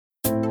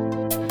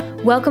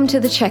Welcome to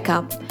The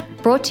Checkup,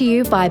 brought to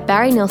you by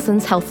Barry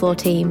Nilsson's Health Law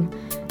team.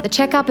 The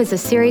Checkup is a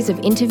series of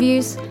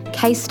interviews,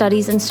 case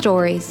studies and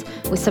stories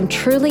with some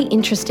truly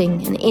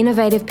interesting and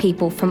innovative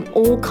people from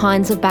all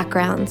kinds of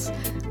backgrounds: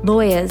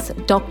 lawyers,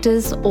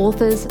 doctors,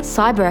 authors,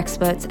 cyber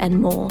experts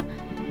and more.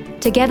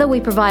 Together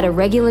we provide a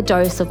regular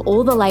dose of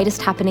all the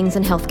latest happenings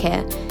in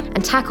healthcare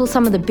and tackle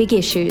some of the big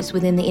issues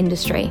within the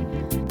industry.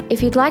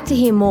 If you'd like to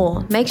hear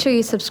more, make sure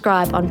you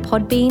subscribe on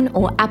Podbean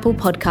or Apple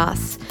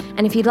Podcasts.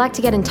 And if you'd like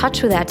to get in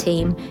touch with our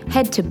team,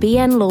 head to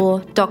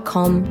bnlaw.com.au.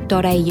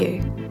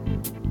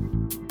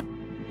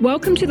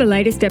 Welcome to the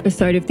latest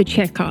episode of The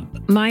Checkup.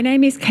 My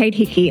name is Kate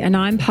Hickey and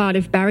I'm part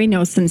of Barry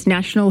Nilsson's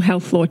National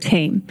Health Law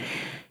team.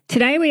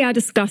 Today we are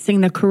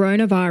discussing the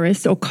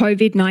coronavirus or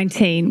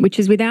COVID-19, which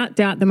is without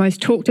doubt the most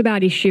talked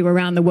about issue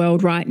around the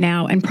world right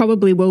now and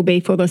probably will be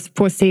for the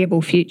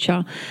foreseeable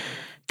future.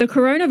 The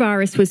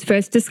coronavirus was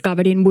first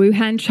discovered in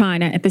Wuhan,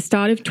 China at the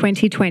start of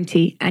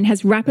 2020 and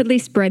has rapidly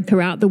spread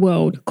throughout the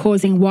world,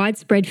 causing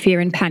widespread fear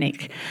and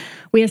panic.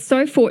 We are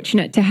so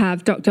fortunate to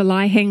have Dr.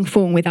 Lai Heng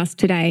Foong with us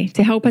today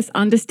to help us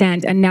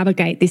understand and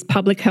navigate this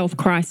public health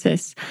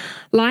crisis.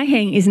 Lai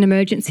Heng is an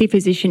emergency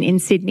physician in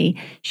Sydney.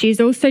 She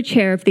is also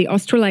chair of the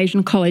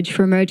Australasian College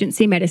for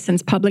Emergency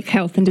Medicine's Public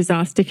Health and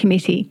Disaster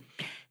Committee.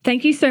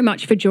 Thank you so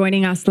much for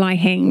joining us, Lai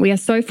Heng. We are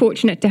so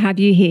fortunate to have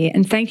you here,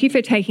 and thank you for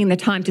taking the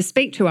time to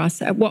speak to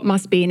us at what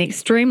must be an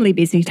extremely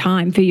busy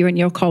time for you and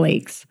your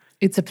colleagues.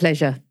 It's a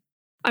pleasure.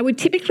 I would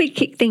typically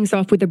kick things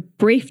off with a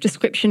brief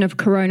description of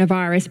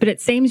coronavirus, but it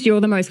seems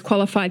you're the most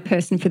qualified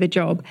person for the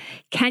job.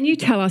 Can you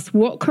tell us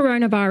what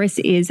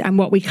coronavirus is and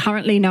what we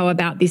currently know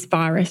about this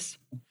virus?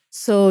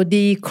 So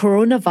the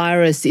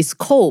coronavirus is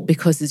called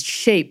because its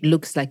shape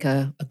looks like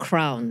a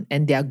crown,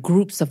 and there are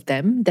groups of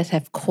them that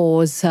have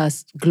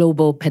caused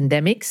global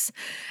pandemics.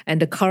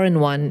 And the current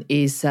one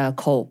is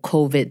called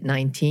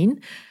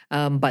COVID-19.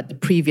 But the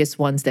previous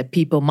ones that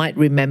people might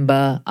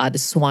remember are the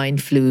swine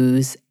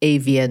flus,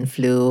 avian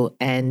flu,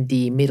 and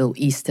the Middle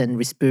Eastern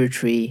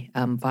respiratory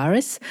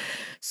virus.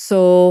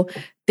 So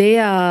they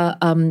are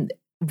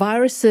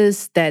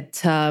viruses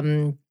that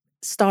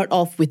start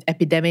off with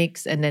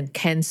epidemics and then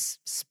can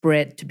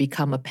spread to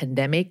become a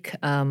pandemic.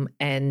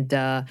 And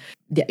the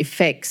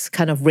effects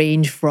kind of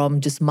range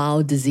from just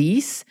mild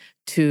disease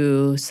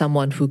to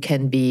someone who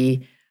can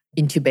be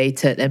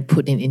intubated and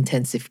put in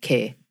intensive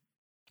care.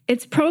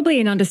 It's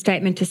probably an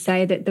understatement to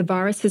say that the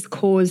virus has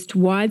caused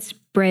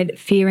widespread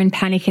fear and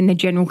panic in the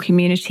general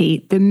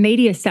community. The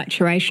media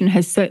saturation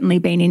has certainly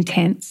been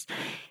intense.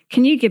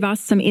 Can you give us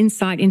some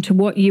insight into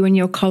what you and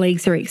your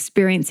colleagues are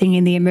experiencing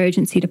in the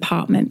emergency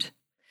department?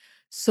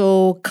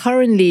 So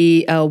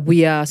currently,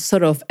 we are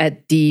sort of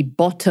at the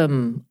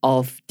bottom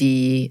of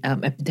the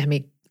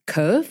epidemic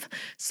curve.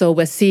 So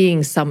we're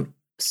seeing some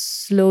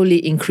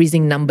slowly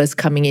increasing numbers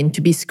coming in to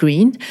be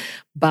screened.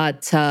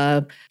 But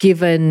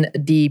given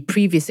the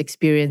previous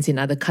experience in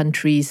other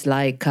countries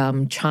like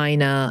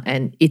China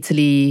and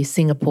Italy,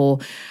 Singapore,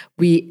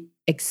 we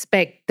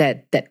expect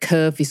that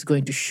curve is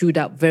going to shoot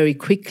up very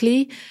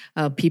quickly.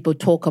 People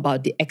talk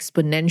about the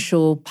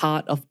exponential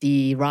part of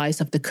the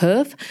rise of the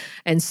curve.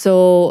 And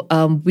so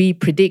we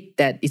predict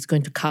that it's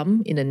going to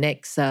come in the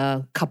next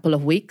couple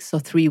of weeks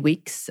or 3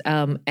 weeks.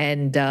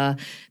 And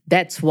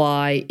that's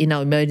why in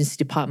our emergency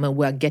department,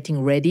 we're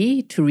getting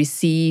ready to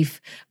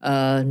receive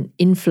an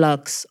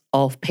influx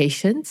of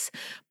patients.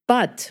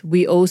 But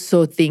we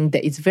also think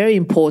that it's very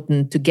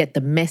important to get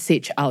the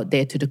message out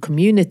there to the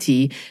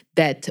community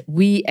that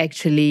we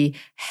actually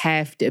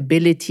have the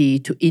ability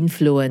to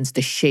influence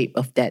the shape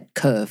of that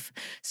curve.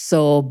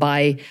 So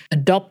by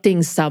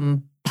adopting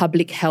some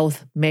public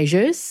health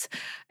measures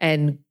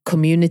and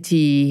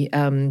community,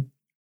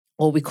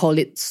 or we call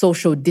it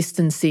social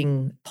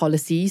distancing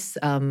policies,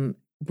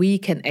 we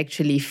can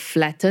actually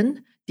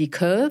flatten the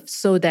curve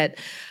so that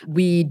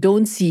we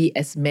don't see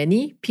as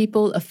many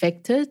people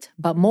affected.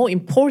 But more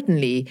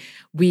importantly,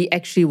 we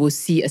actually will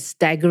see a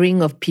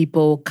staggering of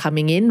people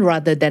coming in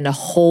rather than a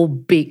whole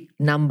big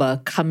number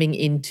coming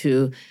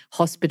into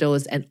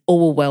hospitals and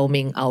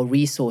overwhelming our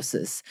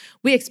resources.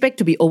 We expect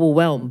to be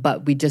overwhelmed,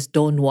 but we just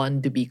don't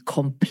want to be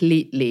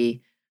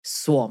completely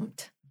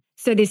swamped.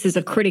 So this is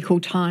a critical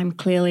time,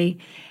 clearly.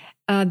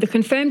 The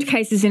confirmed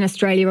cases in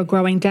Australia are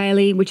growing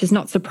daily, which is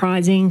not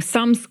surprising.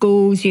 Some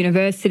schools,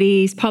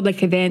 universities,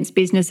 public events,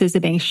 businesses are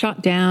being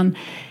shut down.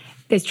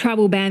 There's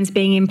travel bans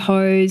being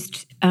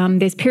imposed.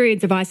 There's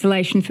periods of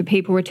isolation for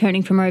people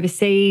returning from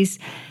overseas.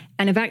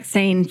 And a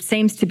vaccine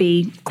seems to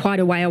be quite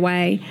a way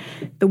away.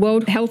 The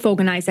World Health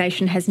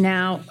Organization has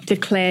now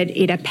declared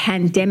it a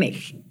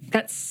pandemic.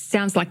 That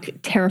sounds like a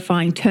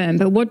terrifying term,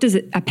 but what does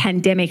a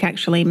pandemic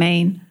actually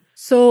mean?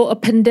 So a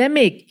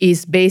pandemic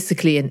is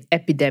basically an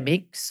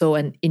epidemic, so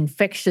an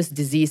infectious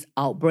disease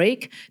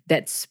outbreak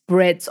that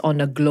spreads on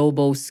a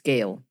global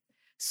scale.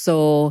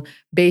 So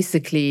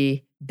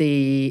basically,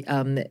 the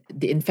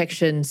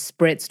infection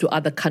spreads to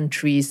other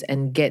countries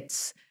and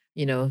gets,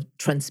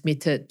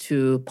 transmitted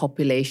to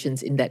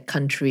populations in that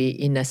country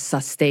in a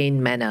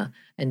sustained manner,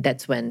 and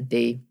that's when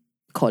they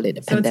call it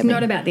a So pandemic. it's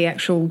not about the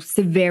actual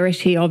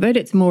severity of it,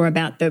 it's more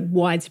about the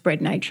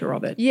widespread nature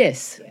of it.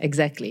 Yes,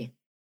 exactly.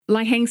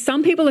 Lai Heng,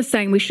 some people are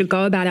saying we should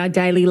go about our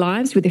daily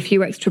lives with a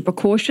few extra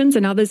precautions,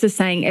 and others are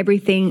saying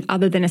everything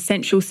other than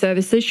essential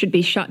services should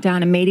be shut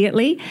down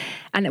immediately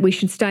and that we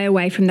should stay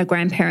away from the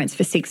grandparents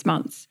for 6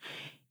 months.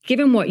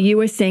 Given what you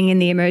are seeing in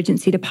the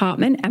emergency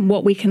department and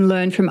what we can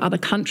learn from other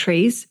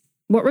countries,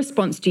 what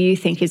response do you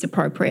think is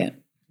appropriate?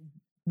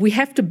 We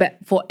have to,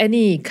 for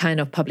any kind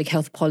of public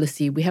health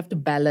policy, we have to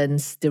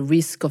balance the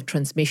risk of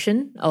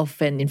transmission of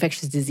an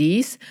infectious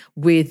disease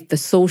with the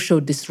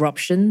social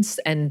disruptions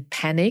and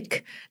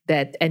panic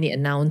that any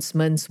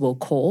announcements will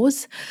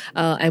cause.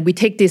 And we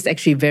take this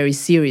actually very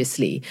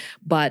seriously.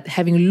 But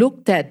having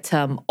looked at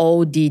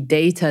all the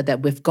data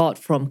that we've got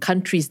from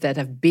countries that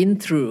have been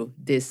through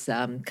this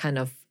kind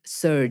of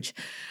surge,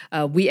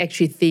 we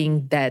actually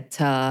think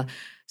that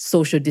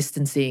social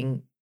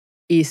distancing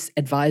is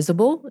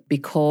advisable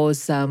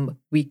because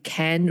we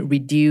can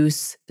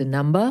reduce the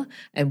number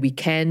and we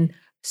can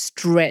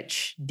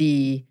stretch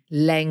the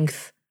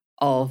length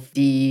of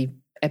the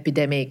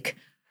epidemic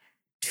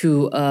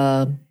to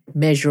a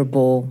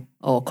measurable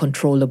or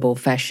controllable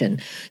fashion.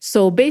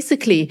 So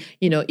basically,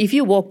 if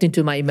you walked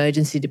into my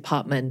emergency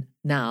department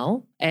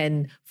now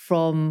and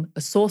from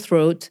a sore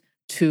throat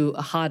to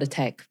a heart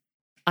attack,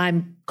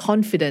 I'm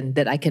confident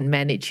that I can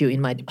manage you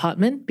in my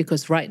department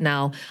because right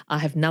now I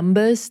have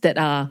numbers that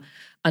are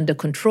under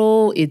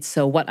control. It's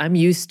what I'm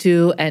used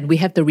to, and we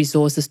have the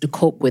resources to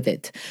cope with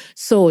it.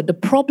 So the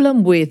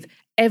problem with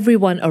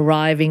everyone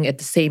arriving at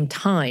the same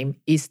time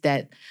is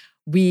that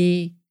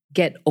we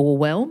get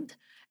overwhelmed.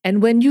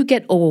 And when you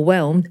get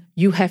overwhelmed,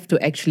 you have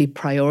to actually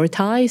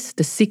prioritize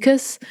the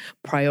sickest,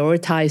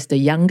 prioritize the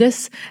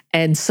youngest.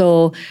 And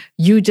so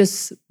you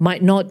just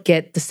might not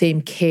get the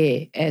same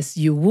care as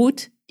you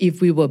would if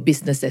we were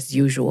business as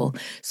usual.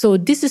 So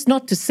this is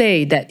not to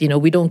say that,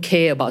 we don't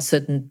care about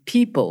certain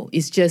people.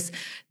 It's just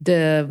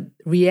the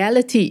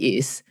reality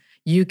is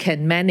you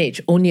can manage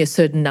only a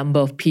certain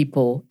number of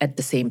people at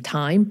the same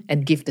time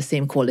and give the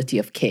same quality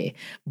of care.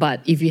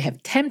 But if you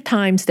have 10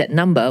 times that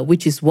number,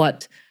 which is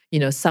what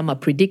some are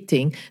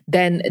predicting,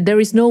 then there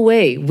is no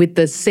way with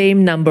the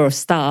same number of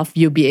staff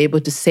you'll be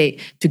able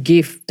to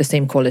give the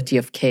same quality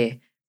of care.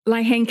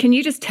 Lai Heng, can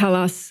you just tell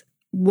us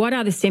what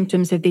are the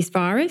symptoms of this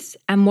virus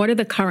and what are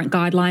the current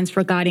guidelines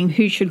regarding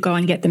who should go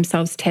and get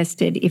themselves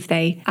tested if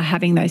they are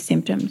having those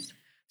symptoms?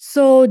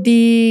 So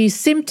the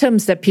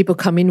symptoms that people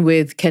come in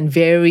with can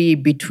vary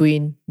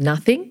between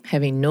nothing,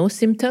 having no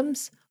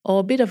symptoms, or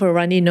a bit of a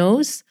runny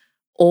nose,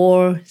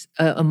 or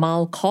a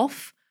mild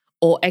cough.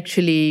 Or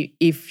actually,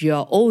 if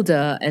you're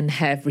older and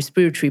have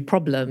respiratory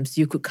problems,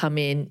 you could come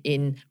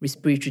in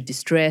respiratory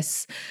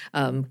distress,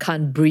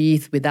 can't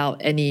breathe without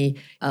any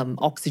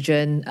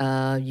oxygen.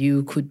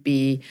 You could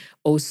be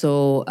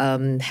also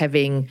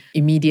having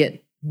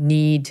immediate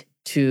need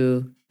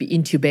to be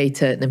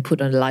intubated and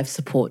put on a life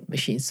support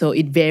machine. So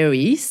it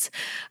varies.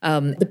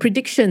 The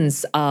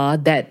predictions are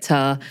that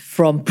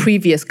from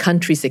previous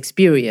countries'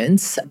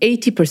 experience,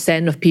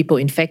 80% of people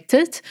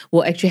infected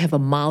will actually have a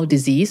mild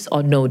disease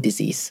or no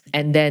disease.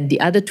 And then the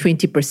other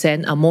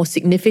 20% are more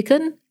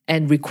significant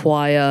and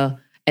require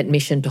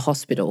admission to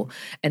hospital.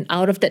 And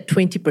out of that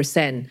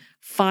 20%,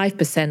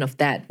 5% of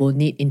that will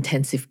need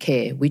intensive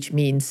care, which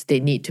means they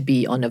need to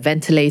be on a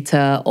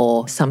ventilator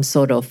or some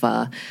sort of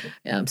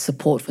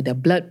support for their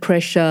blood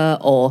pressure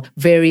or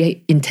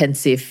very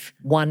intensive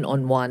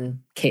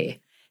one-on-one care.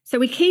 So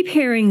we keep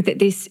hearing that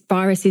this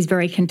virus is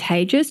very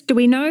contagious. Do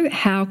we know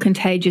how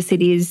contagious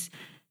it is?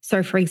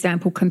 So, for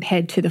example,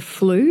 compared to the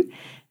flu?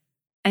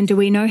 And do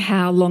we know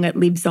how long it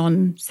lives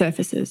on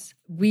surfaces?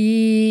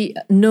 We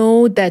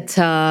know that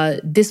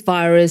this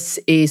virus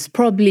is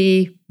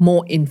probably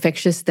more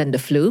infectious than the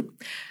flu.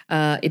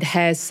 It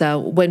has,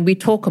 when we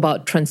talk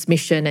about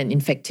transmission and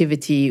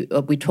infectivity,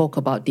 we talk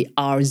about the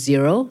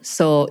R0.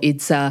 So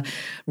it's a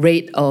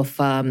rate of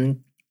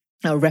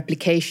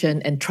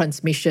replication and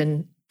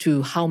transmission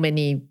to how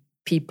many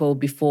people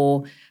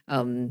before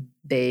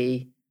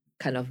they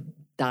kind of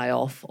die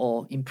off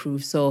or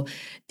improve. So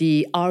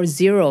the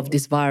R0 of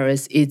this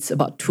virus, it's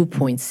about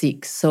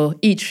 2.6. So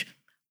each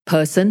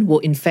person will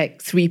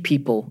infect 3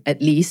 people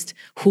at least,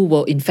 who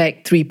will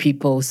infect 3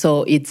 people.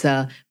 So it's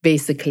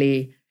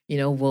basically,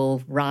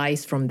 will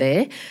rise from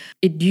there.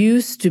 It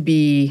used to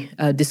be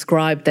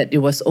described that it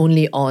was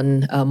only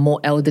on more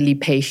elderly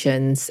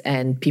patients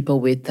and people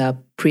with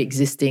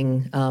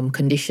pre-existing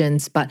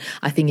conditions. But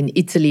I think in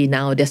Italy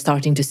now, they're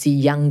starting to see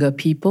younger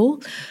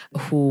people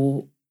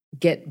who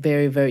get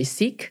very, very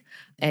sick,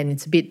 and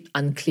it's a bit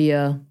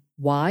unclear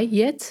why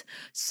yet.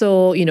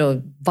 So,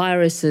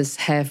 viruses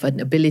have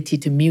an ability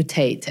to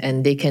mutate,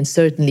 and they can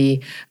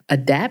certainly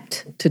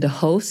adapt to the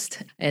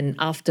host. And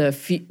after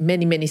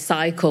many, many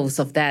cycles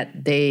of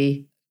that,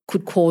 they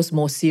could cause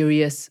more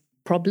serious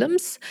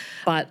problems.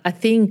 But I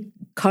think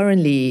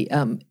currently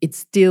it's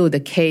still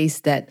the case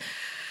that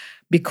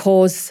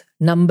because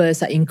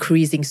numbers are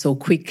increasing so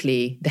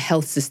quickly, the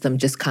health system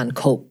just can't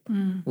cope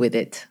with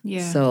it.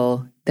 Yeah.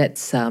 So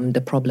that's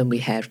the problem we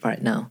have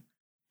right now.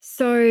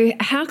 So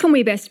how can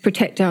we best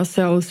protect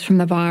ourselves from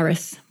the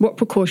virus? What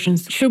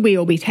precautions should we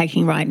all be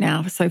taking right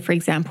now? So, for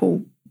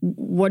example,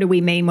 what do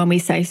we mean when we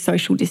say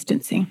social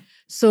distancing?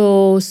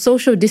 So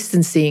social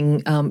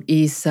distancing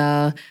is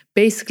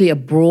basically a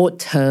broad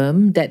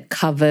term that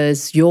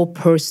covers your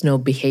personal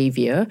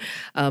behavior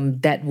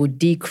that would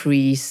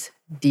decrease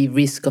the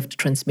risk of the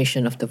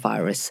transmission of the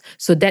virus.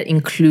 So that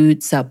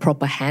includes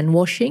proper hand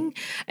washing,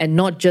 and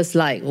not just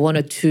like 1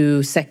 or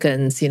 2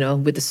 seconds,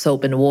 with the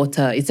soap and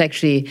water. It's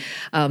actually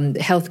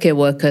healthcare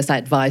workers are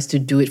advised to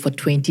do it for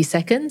 20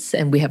 seconds,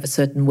 and we have a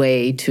certain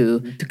way to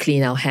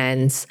clean our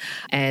hands.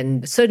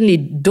 And certainly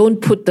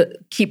don't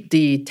keep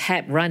the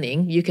tap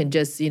running. You can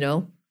just,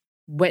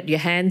 wet your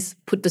hands,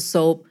 put the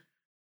soap,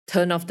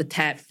 turn off the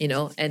tap,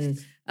 and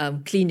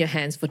clean your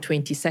hands for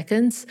 20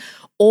 seconds.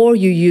 Or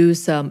you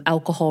use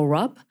alcohol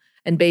rub,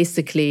 and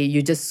basically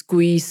you just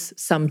squeeze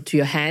some to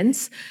your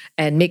hands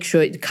and make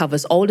sure it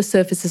covers all the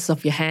surfaces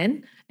of your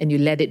hand, and you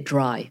let it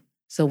dry.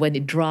 So when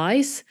it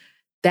dries,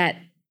 that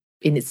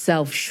in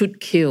itself should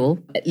kill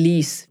at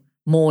least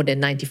more than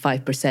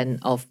 95%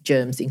 of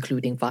germs,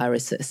 including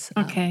viruses.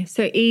 Okay,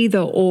 so either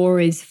or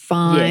is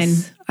fine.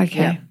 Yes.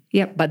 Okay.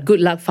 Yep. But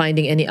good luck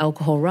finding any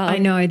alcohol rub. I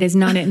know there's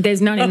none in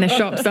the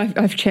shops.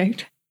 I've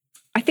checked.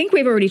 I think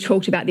we've already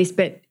talked about this,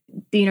 but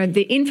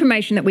the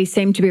information that we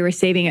seem to be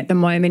receiving at the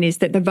moment is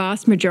that the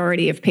vast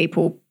majority of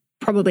people,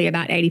 probably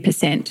about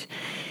 80%,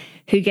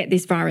 who get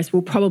this virus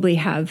will probably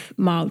have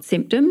mild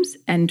symptoms.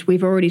 And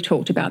we've already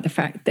talked about the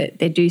fact that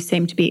there do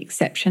seem to be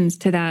exceptions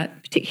to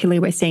that, particularly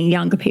we're seeing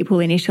younger people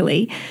in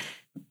Italy.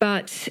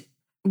 But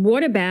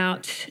what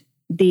about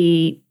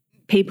the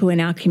people in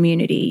our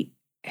community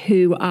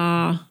who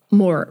are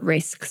more at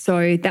risk?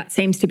 So that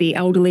seems to be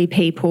elderly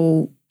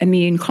people,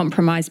 immune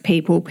compromised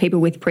people, people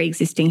with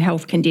pre-existing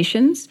health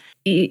conditions.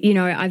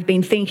 I've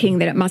been thinking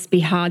that it must be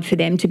hard for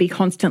them to be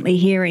constantly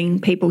hearing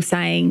people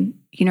saying,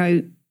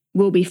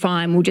 we'll be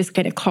fine, we'll just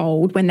get a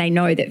cold, when they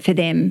know that for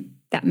them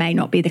that may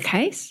not be the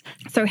case.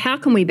 So how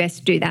can we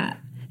best do that?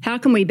 How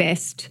can we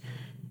best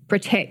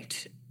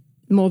protect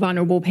more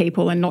vulnerable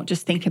people and not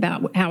just think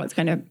about how it's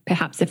going to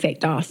perhaps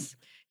affect us?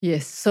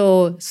 Yes,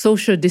 so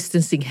social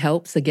distancing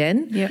helps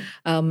again. Yep.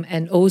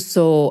 And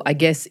also, I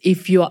guess,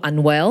 if you're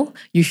unwell,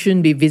 you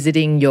shouldn't be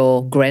visiting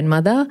your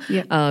grandmother.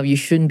 Yep. You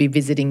shouldn't be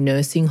visiting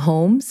nursing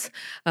homes.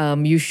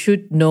 You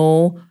should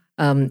know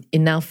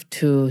enough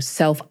to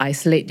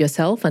self-isolate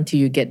yourself until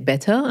you get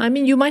better. I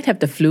mean, you might have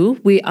the flu.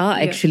 We are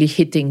actually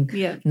hitting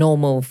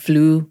normal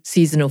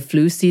seasonal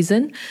flu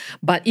season.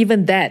 But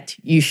even that,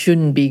 you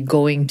shouldn't be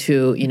going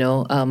to,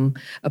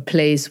 a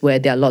place where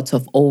there are lots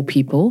of old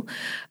people.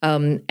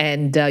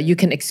 And you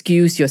can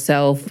excuse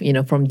yourself,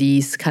 from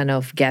these kind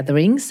of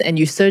gatherings. And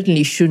you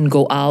certainly shouldn't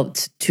go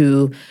out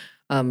to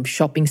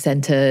shopping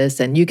centers,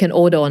 and you can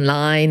order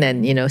online,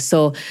 and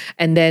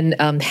and then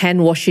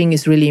hand washing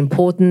is really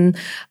important.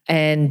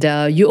 And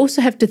you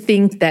also have to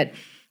think that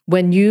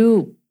when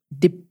you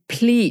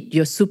deplete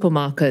your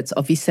supermarkets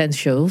of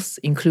essentials,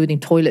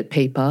 including toilet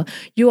paper,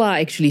 you are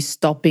actually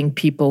stopping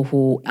people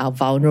who are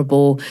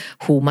vulnerable,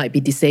 who might be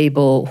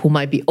disabled, who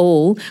might be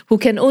old, who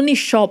can only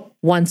shop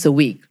once a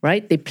week,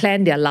 right? They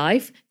plan their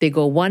life, they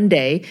go one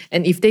day,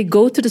 and if they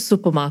go to the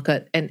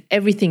supermarket and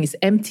everything is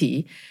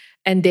empty,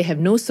 and they have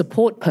no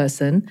support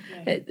person,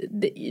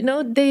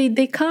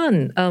 they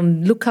can't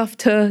look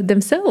after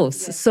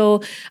themselves. Yeah.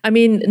 So, I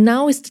mean,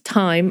 now is the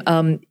time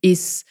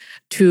is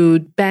to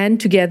band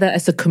together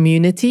as a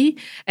community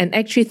and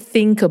actually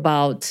think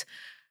about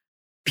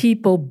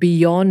people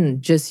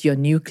beyond just your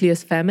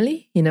nucleus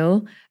family,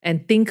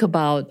 and think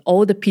about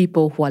all the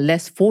people who are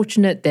less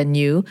fortunate than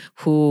you,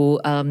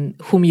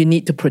 whom you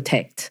need to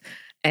protect.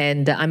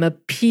 And I'm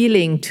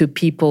appealing to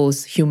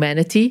people's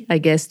humanity, I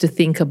guess, to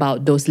think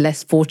about those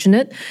less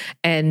fortunate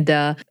and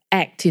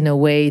act in a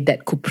way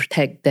that could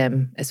protect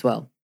them as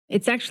well.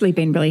 It's actually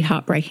been really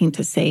heartbreaking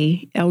to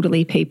see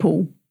elderly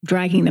people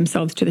dragging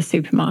themselves to the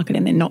supermarket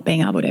and then not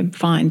being able to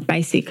find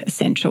basic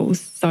essentials.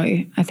 So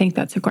I think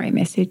that's a great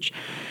message.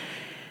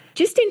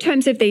 Just in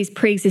terms of these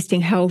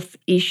pre-existing health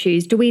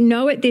issues, do we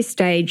know at this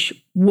stage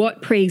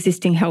what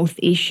pre-existing health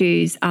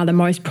issues are the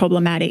most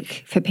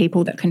problematic for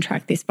people that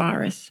contract this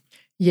virus?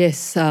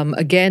 Yes,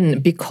 again,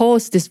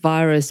 because this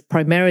virus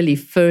primarily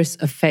first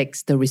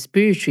affects the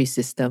respiratory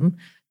system,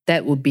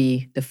 that would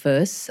be the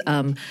first.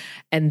 And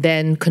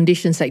then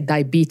conditions like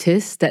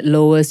diabetes that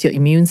lowers your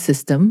immune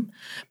system,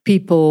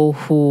 people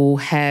who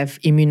have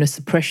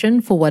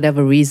immunosuppression for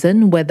whatever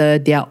reason, whether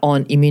they are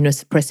on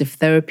immunosuppressive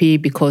therapy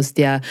because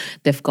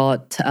they've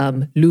got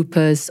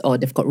lupus or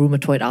they've got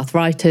rheumatoid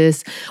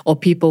arthritis, or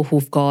people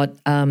who've got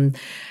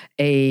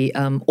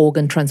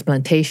organ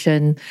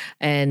transplantation,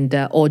 and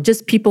or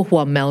just people who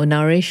are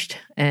malnourished,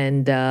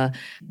 and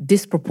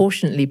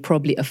disproportionately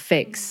probably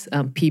affects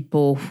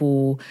people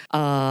who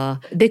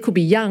they could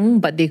be young,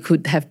 but they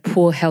could have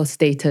poor health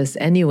status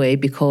anyway,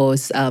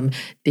 because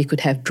they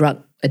could have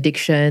drug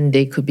addiction,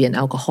 they could be an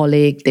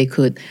alcoholic, they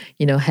could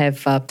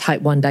have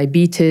type 1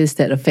 diabetes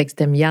that affects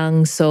them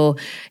young. So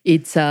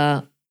it's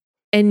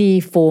any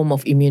form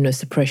of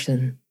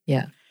immunosuppression.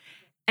 Yeah.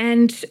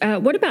 And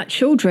what about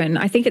children?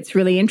 I think it's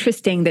really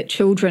interesting that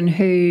children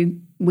who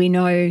we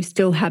know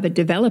still have a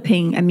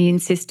developing immune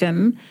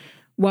system,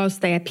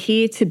 whilst they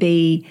appear to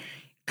be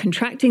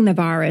contracting the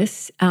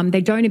virus, they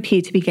don't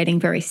appear to be getting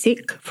very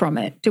sick from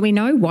it. Do we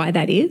know why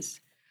that is?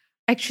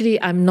 Actually,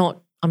 I'm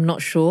not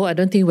sure. I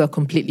don't think we're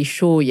completely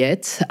sure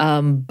yet.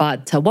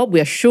 But what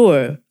we are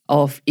sure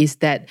of is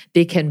that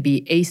they can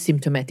be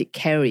asymptomatic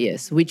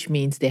carriers, which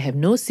means they have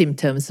no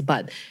symptoms,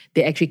 but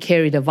they actually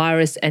carry the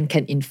virus and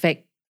can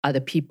infect other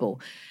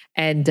people.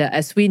 And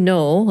as we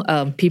know,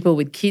 people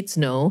with kids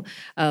know,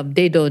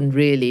 they don't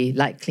really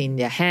like clean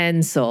their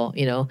hands, or,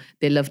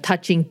 they love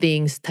touching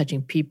things,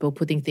 touching people,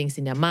 putting things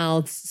in their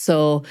mouths.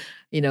 So,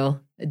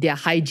 their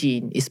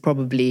hygiene is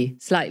probably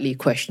slightly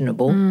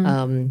questionable.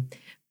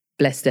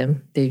 Bless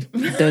them. They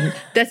don't,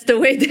 that's the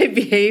way they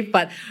behave.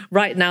 But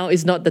right now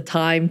is not the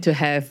time to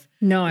have,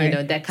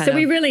 that kind of. So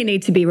we really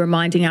need to be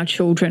reminding our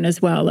children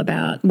as well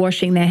about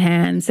washing their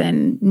hands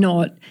and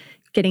not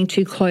getting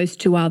too close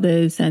to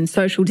others and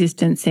social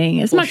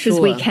distancing as much as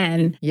we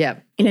can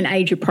in an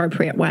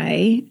age-appropriate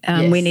way.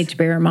 We need to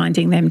be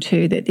reminding them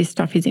too that this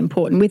stuff is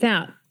important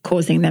without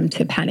causing them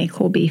to panic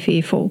or be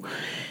fearful.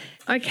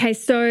 Okay,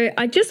 so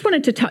I just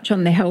wanted to touch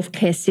on the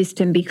healthcare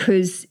system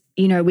because,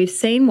 we've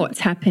seen what's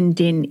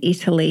happened in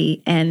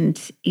Italy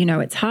and,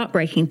 it's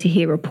heartbreaking to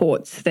hear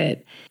reports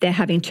that they're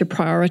having to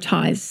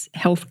prioritise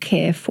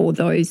healthcare for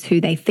those who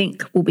they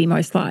think will be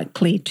most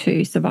likely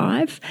to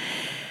survive.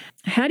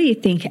 How do you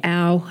think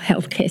our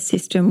healthcare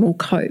system will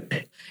cope?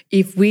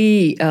 If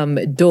we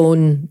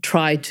don't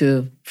try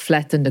to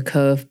flatten the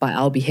curve by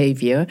our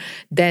behavior,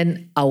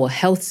 then our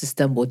health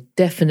system will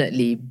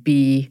definitely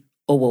be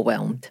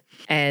overwhelmed.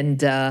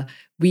 And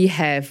we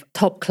have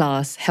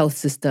top-class health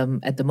system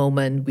at the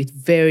moment with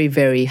very,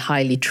 very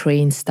highly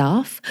trained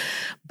staff.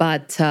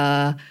 But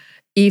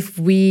if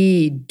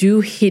we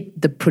do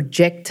hit the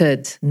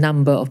projected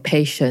number of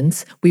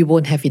patients, we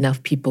won't have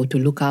enough people to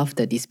look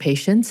after these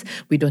patients.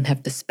 We don't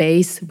have the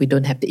space, we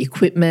don't have the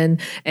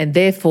equipment, and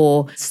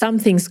therefore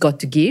something's got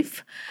to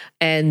give.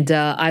 And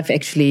I've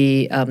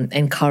actually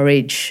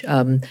encouraged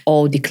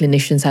all the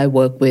clinicians I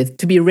work with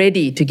to be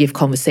ready to give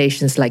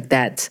conversations like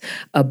that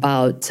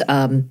about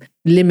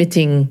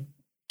limiting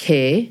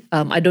care.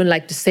 I don't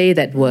like to say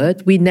that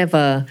word. We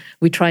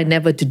try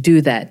never to do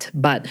that.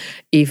 But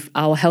if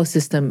our health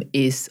system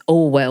is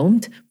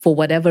overwhelmed for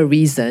whatever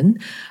reason,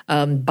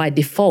 by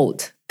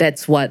default,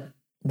 that's what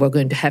we're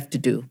going to have to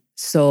do.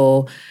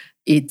 So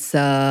it's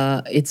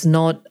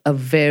not a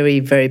very,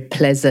 very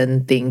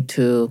pleasant thing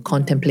to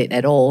contemplate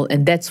at all.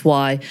 And that's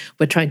why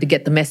we're trying to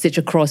get the message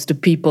across to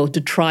people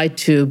to try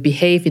to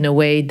behave in a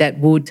way that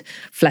would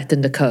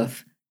flatten the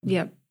curve.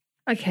 Yeah.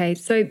 Okay,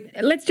 so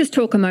let's just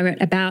talk a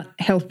moment about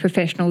health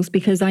professionals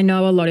because I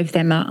know a lot of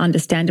them are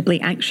understandably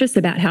anxious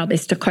about how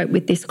best to cope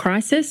with this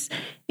crisis.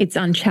 It's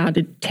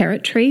uncharted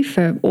territory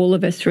for all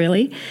of us,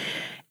 really.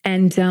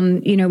 And,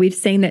 we've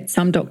seen that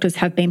some doctors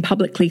have been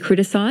publicly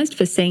criticised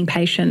for seeing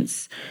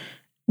patients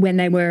when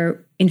they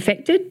were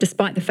infected,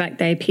 despite the fact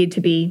they appeared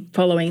to be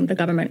following the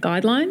government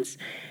guidelines.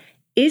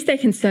 Is there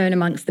concern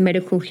amongst the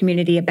medical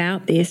community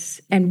about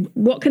this? And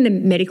what can the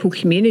medical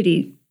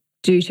community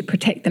do to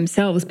protect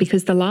themselves?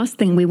 Because the last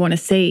thing we want to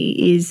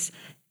see is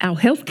our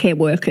healthcare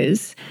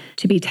workers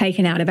to be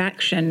taken out of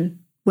action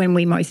when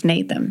we most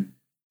need them.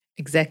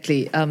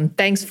 Exactly.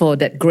 Thanks for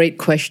that great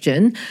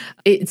question.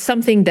 It's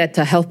something that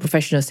health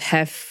professionals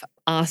have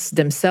asked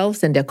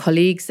themselves and their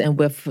colleagues, and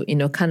we've,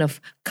 kind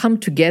of come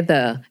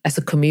together as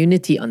a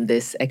community on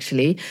this,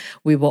 actually.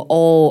 We were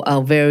all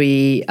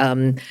very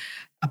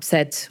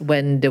upset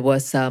when there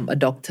was a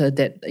doctor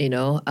that,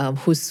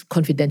 whose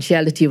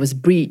confidentiality was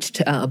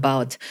breached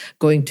about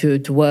going to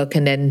work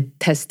and then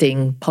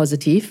testing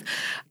positive.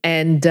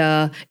 And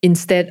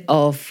instead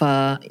of,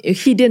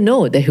 he didn't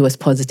know that he was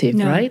positive,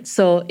 right?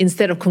 So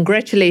instead of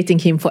congratulating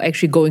him for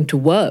actually going to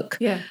work,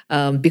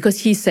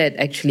 because he said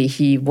actually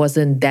he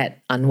wasn't that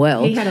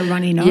unwell. He had a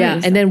runny nose. Yeah,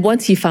 and then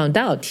once he found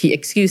out, he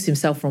excused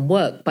himself from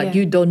work, but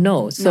you don't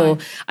know. So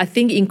I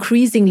think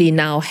increasingly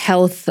now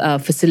health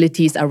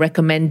facilities are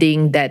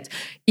recommending that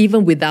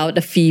even without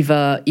a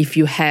fever, if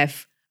you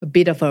have a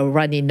bit of a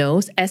runny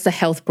nose, as a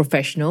health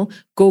professional,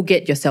 go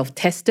get yourself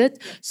tested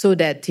so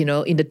that,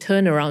 in the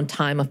turnaround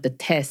time of the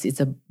test,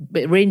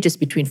 it ranges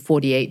between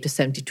 48 to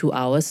 72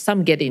 hours.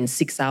 Some get it in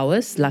 6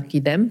 hours, lucky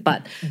them,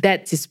 but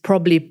that is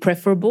probably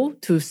preferable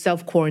to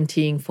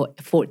self-quarantine for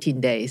 14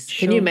 days.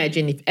 Sure. Can you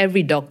imagine if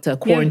every doctor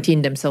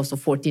quarantined themselves for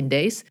 14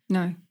 days?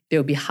 No.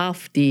 There'll be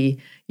half the,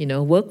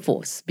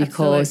 workforce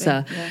because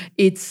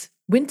it's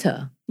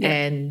winter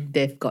and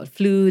they've got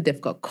flu,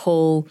 they've got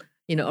cold,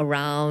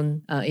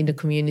 around in the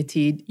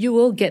community. You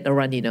will get a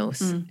runny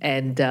nose.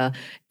 And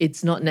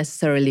it's not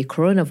necessarily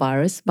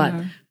coronavirus, but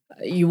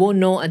you won't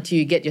know until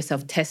you get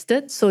yourself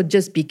tested. So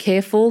just be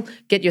careful,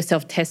 get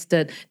yourself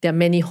tested. There are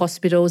many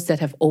hospitals that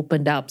have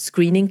opened up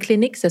screening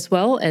clinics as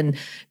well, and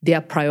they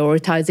are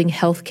prioritizing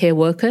healthcare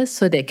workers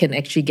so they can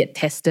actually get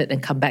tested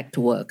and come back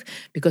to work,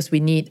 because we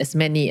need as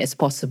many as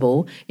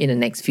possible in the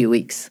next few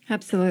weeks.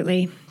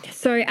 Absolutely.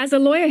 So as a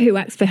lawyer who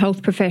acts for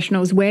health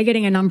professionals, we're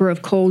getting a number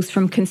of calls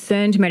from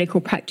concerned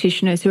medical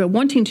practitioners who are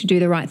wanting to do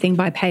the right thing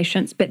by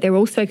patients, but they're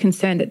also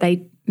concerned that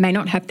they may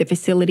not have the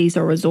facilities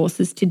or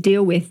resources to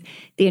deal with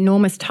the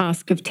enormous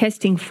task of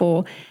testing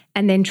for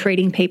and then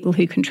treating people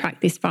who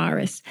contract this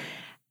virus.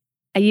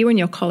 Are you and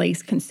your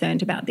colleagues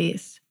concerned about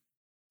this?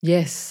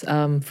 Yes.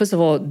 First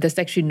of all, there's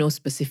actually no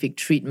specific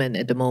treatment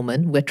at the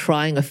moment. We're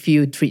trying a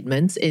few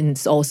treatments.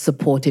 It's all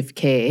supportive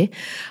care.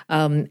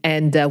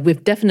 And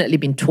we've definitely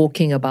been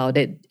talking about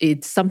it.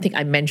 It's something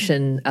I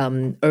mentioned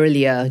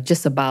earlier,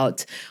 just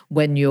about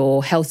when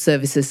your health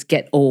services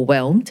get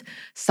overwhelmed,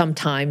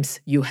 sometimes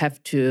you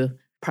have to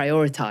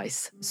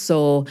prioritize.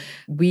 So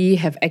we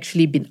have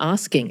actually been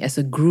asking as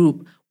a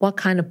group, what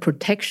kind of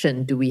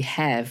protection do we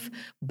have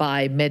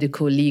by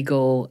medical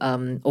legal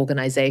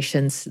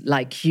organizations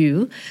like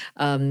you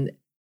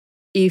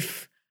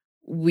if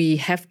we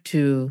have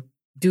to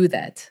do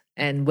that,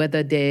 and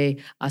whether there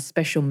are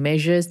special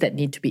measures that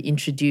need to be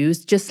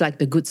introduced, just like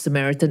the Good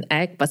Samaritan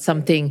Act, but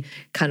something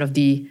kind of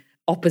the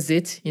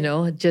opposite,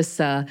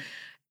 just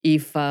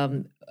if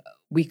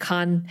we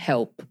can't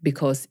help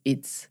because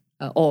it's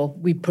or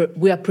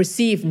we are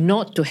perceived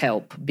not to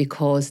help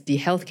because the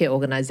healthcare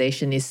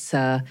organization is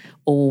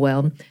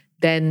overwhelmed,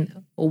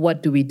 then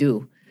what do we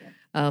do?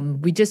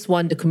 We just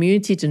want the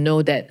community to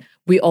know that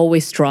we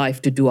always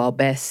strive to do our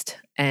best,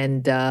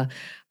 and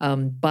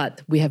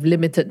but we have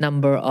limited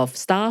number of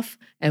staff,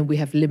 and we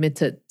have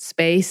limited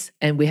space,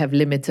 and we have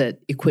limited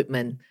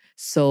equipment.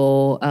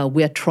 So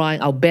we are trying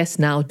our best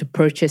now to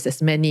purchase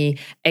as many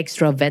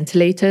extra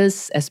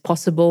ventilators as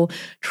possible,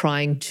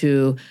 trying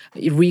to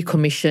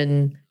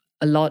recommission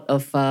a lot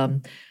of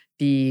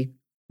the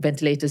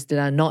ventilators that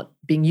are not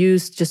being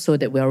used, just so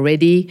that we are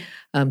ready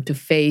to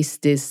face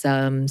this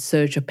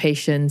surge of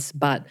patients.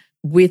 But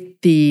with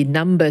the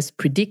numbers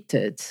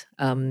predicted,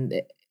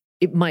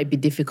 it might be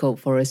difficult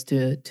for us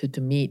to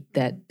meet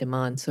that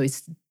demand. So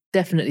it's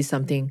definitely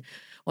something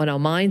on our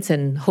minds,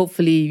 and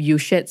hopefully you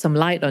shed some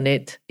light on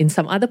it in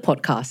some other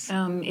podcasts.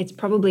 It's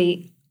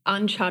probably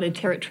uncharted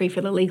territory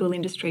for the legal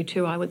industry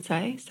too, I would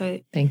say. So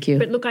thank you.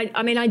 But look,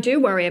 I mean, I do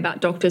worry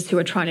about doctors who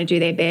are trying to do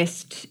their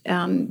best,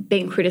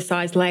 being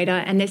criticised later.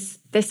 And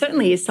there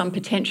certainly is some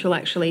potential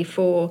actually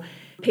for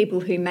people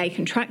who may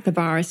contract the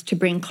virus to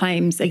bring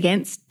claims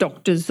against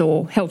doctors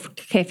or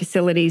healthcare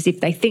facilities if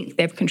they think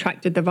they've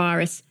contracted the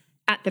virus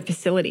at the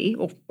facility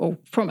or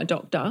from a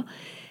doctor.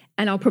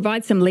 And I'll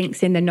provide some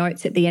links in the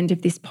notes at the end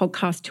of this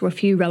podcast to a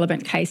few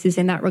relevant cases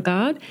in that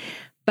regard.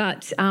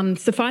 But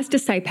suffice to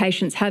say,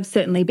 patients have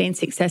certainly been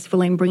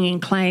successful in bringing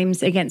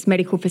claims against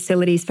medical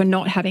facilities for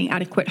not having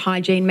adequate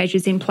hygiene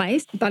measures in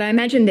place. But I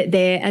imagine that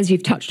as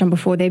you've touched on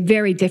before, they're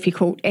very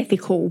difficult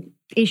ethical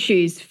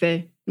issues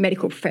for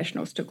medical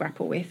professionals to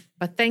grapple with.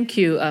 But thank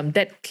you.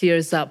 That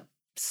clears up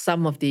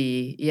some of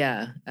the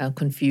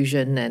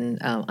confusion and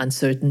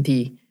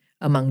uncertainty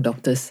among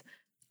doctors.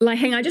 Lai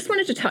Heng, I just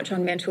wanted to touch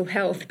on mental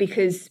health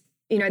because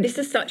this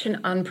is such an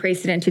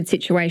unprecedented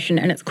situation,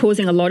 and it's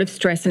causing a lot of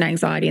stress and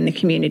anxiety in the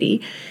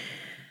community,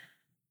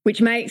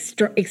 which may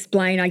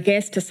explain, I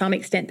guess, to some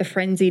extent, the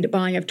frenzied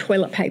buying of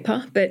toilet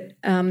paper. But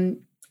I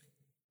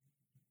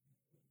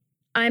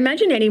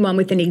imagine anyone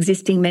with an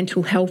existing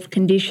mental health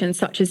condition,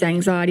 such as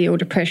anxiety or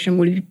depression,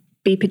 would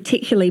be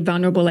particularly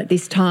vulnerable at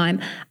this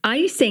time. Are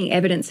you seeing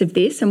evidence of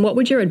this, and what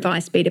would your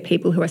advice be to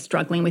people who are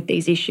struggling with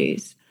these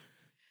issues?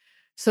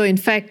 So in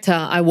fact,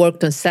 I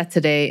worked on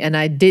Saturday, and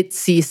I did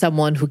see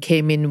someone who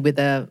came in with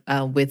a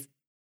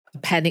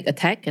panic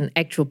attack, an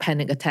actual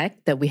panic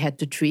attack that we had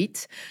to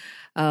treat.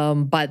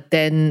 But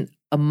then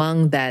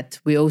among that,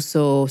 we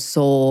also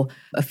saw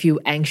a few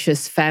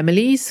anxious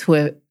families who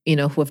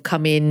have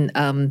come in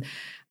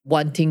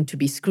wanting to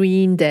be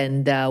screened,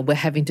 and we're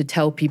having to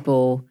tell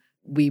people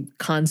we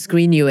can't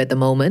screen you at the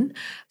moment.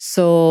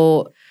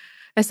 So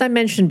as I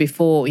mentioned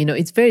before,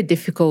 it's very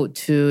difficult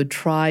to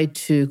try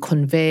to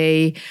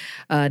convey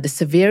the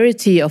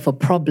severity of a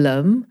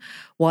problem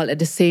while at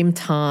the same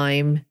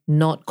time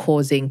not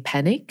causing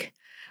panic.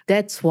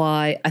 That's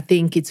why I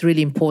think it's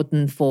really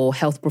important for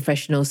health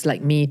professionals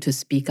like me to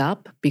speak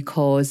up,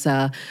 because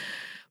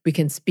we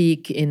can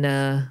speak in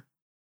a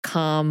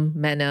calm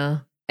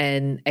manner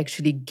and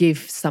actually give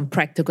some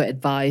practical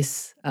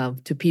advice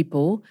to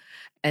people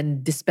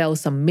and dispel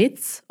some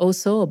myths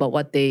also about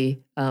what they...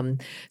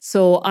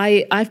 So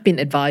I've been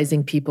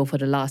advising people for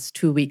the last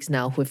 2 weeks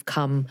now who have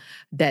come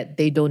that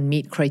they don't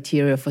meet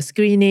criteria for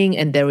screening,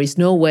 and there is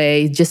no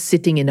way just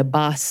sitting in a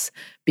bus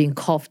being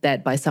coughed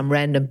at by some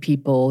random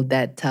people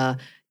that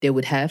they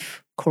would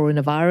have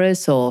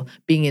coronavirus, or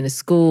being in a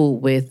school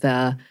with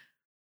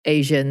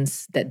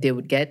Asians that they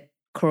would get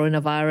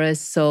coronavirus.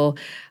 So,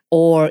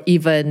 or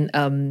even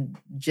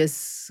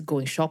just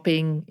going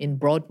shopping in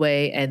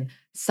Broadway and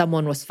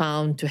someone was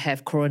found to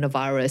have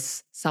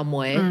coronavirus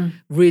somewhere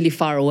really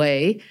far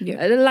away,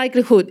 the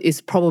likelihood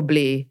is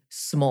probably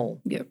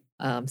small.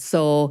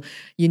 So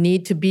you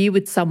need to be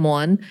with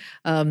someone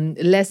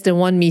less than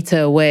 1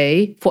 meter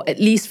away for at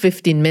least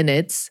 15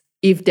 minutes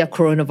if they're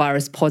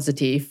coronavirus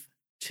positive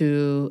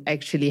to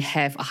actually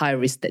have a high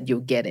risk that you'll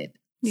get it.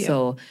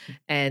 So,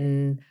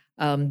 and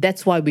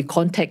that's why we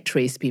contact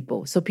trace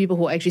people. So people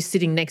who are actually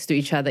sitting next to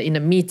each other in a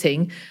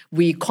meeting,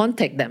 we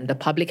contact them. The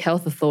Public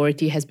Health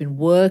Authority has been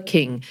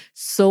working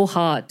so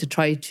hard to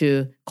try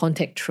to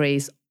contact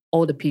trace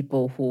all the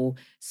people who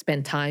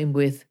spend time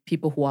with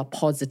people who are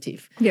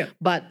positive.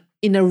 But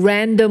in a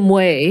random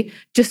way,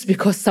 just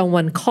because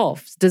someone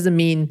coughs doesn't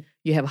mean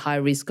you have a high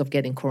risk of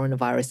getting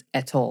coronavirus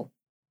at all.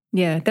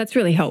 Yeah, that's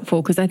really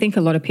helpful because I think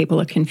a lot of people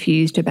are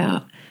confused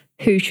about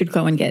who should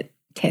go and get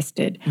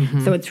tested.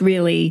 So it's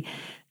really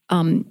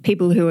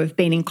people who have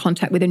been in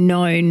contact with a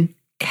known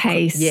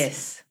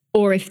case,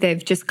 or if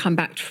they've just come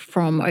back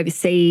from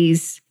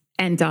overseas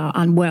and are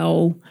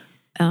unwell.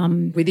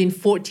 Within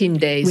 14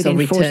 days of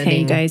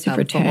returning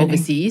from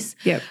overseas.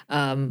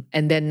 And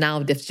then now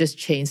they've just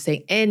changed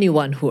saying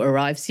anyone who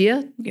arrives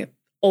here,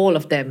 all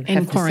of them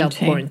have to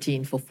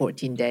self-quarantine for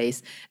 14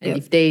 days. And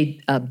if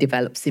they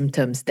develop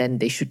symptoms, then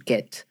they should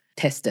get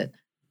tested.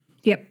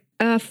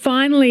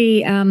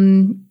 Finally,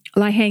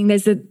 Lai Heng,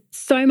 there's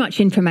so much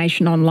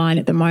information online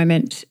at the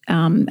moment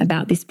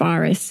about this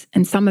virus,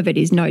 and some of it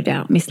is no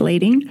doubt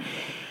misleading.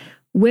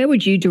 Where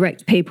would you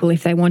direct people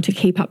if they want to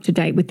keep up to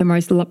date with the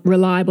most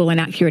reliable and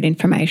accurate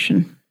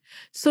information?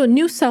 So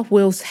New South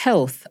Wales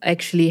Health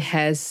actually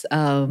has,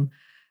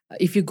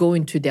 if you go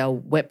into their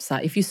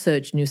website, if you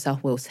search New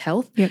South Wales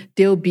Health,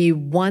 there'll be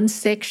one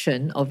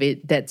section of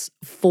it that's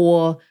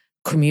for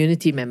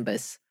community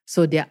members.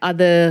 So there are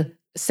other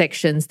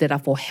sections that are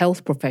for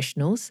health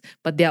professionals,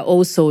 but there are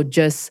also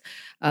just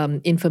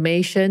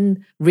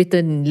information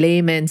written in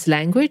layman's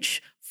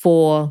language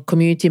for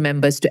community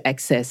members to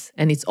access.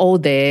 And it's all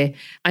there.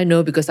 I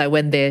know because I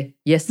went there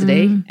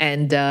yesterday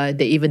and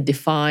they even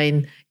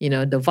define,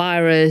 the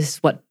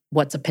virus,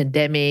 what's a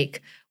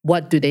pandemic,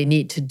 what do they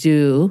need to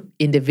do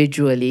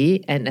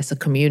individually and as a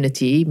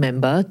community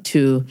member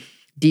to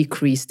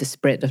decrease the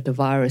spread of the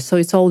virus. So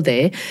it's all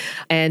there.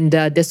 And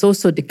there's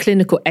also the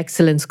Clinical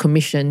Excellence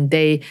Commission.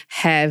 They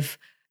have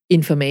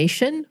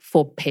information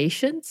for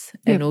patients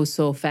and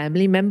also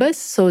family members.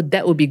 So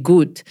that would be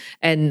good.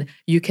 And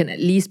you can at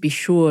least be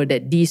sure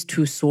that these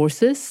two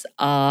sources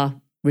are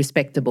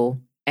respectable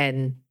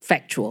and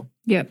factual.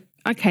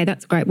 Okay,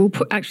 that's great. We'll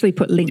actually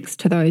put links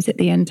to those at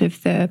the end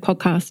of the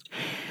podcast.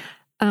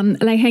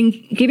 Lai Heng,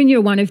 given you're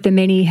one of the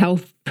many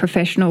health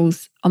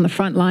professionals on the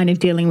front line of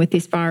dealing with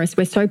this virus,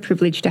 we're so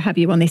privileged to have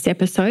you on this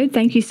episode.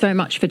 Thank you so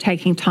much for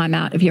taking time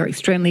out of your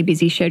extremely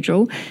busy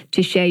schedule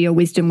to share your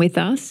wisdom with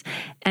us.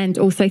 And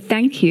also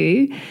thank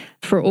you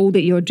for all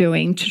that you're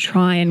doing to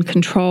try and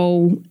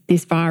control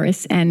this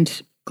virus,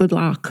 and good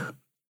luck.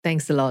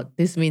 Thanks a lot.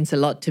 This means a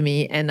lot to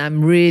me, and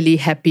I'm really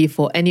happy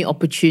for any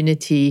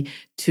opportunity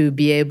to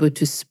be able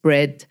to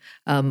spread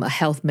a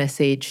health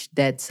message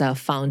that's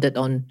founded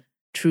on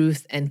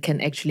truth and can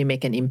actually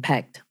make an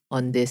impact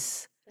on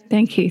this.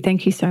 Thank you.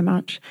 Thank you so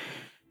much.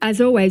 As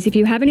always, if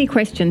you have any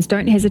questions,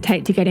 don't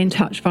hesitate to get in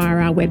touch via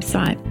our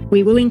website.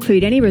 We will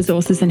include any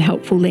resources and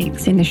helpful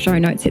links in the show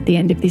notes at the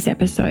end of this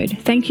episode.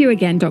 Thank you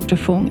again, Dr.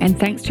 Foong, and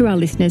thanks to our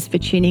listeners for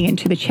tuning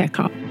into The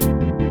Checkup.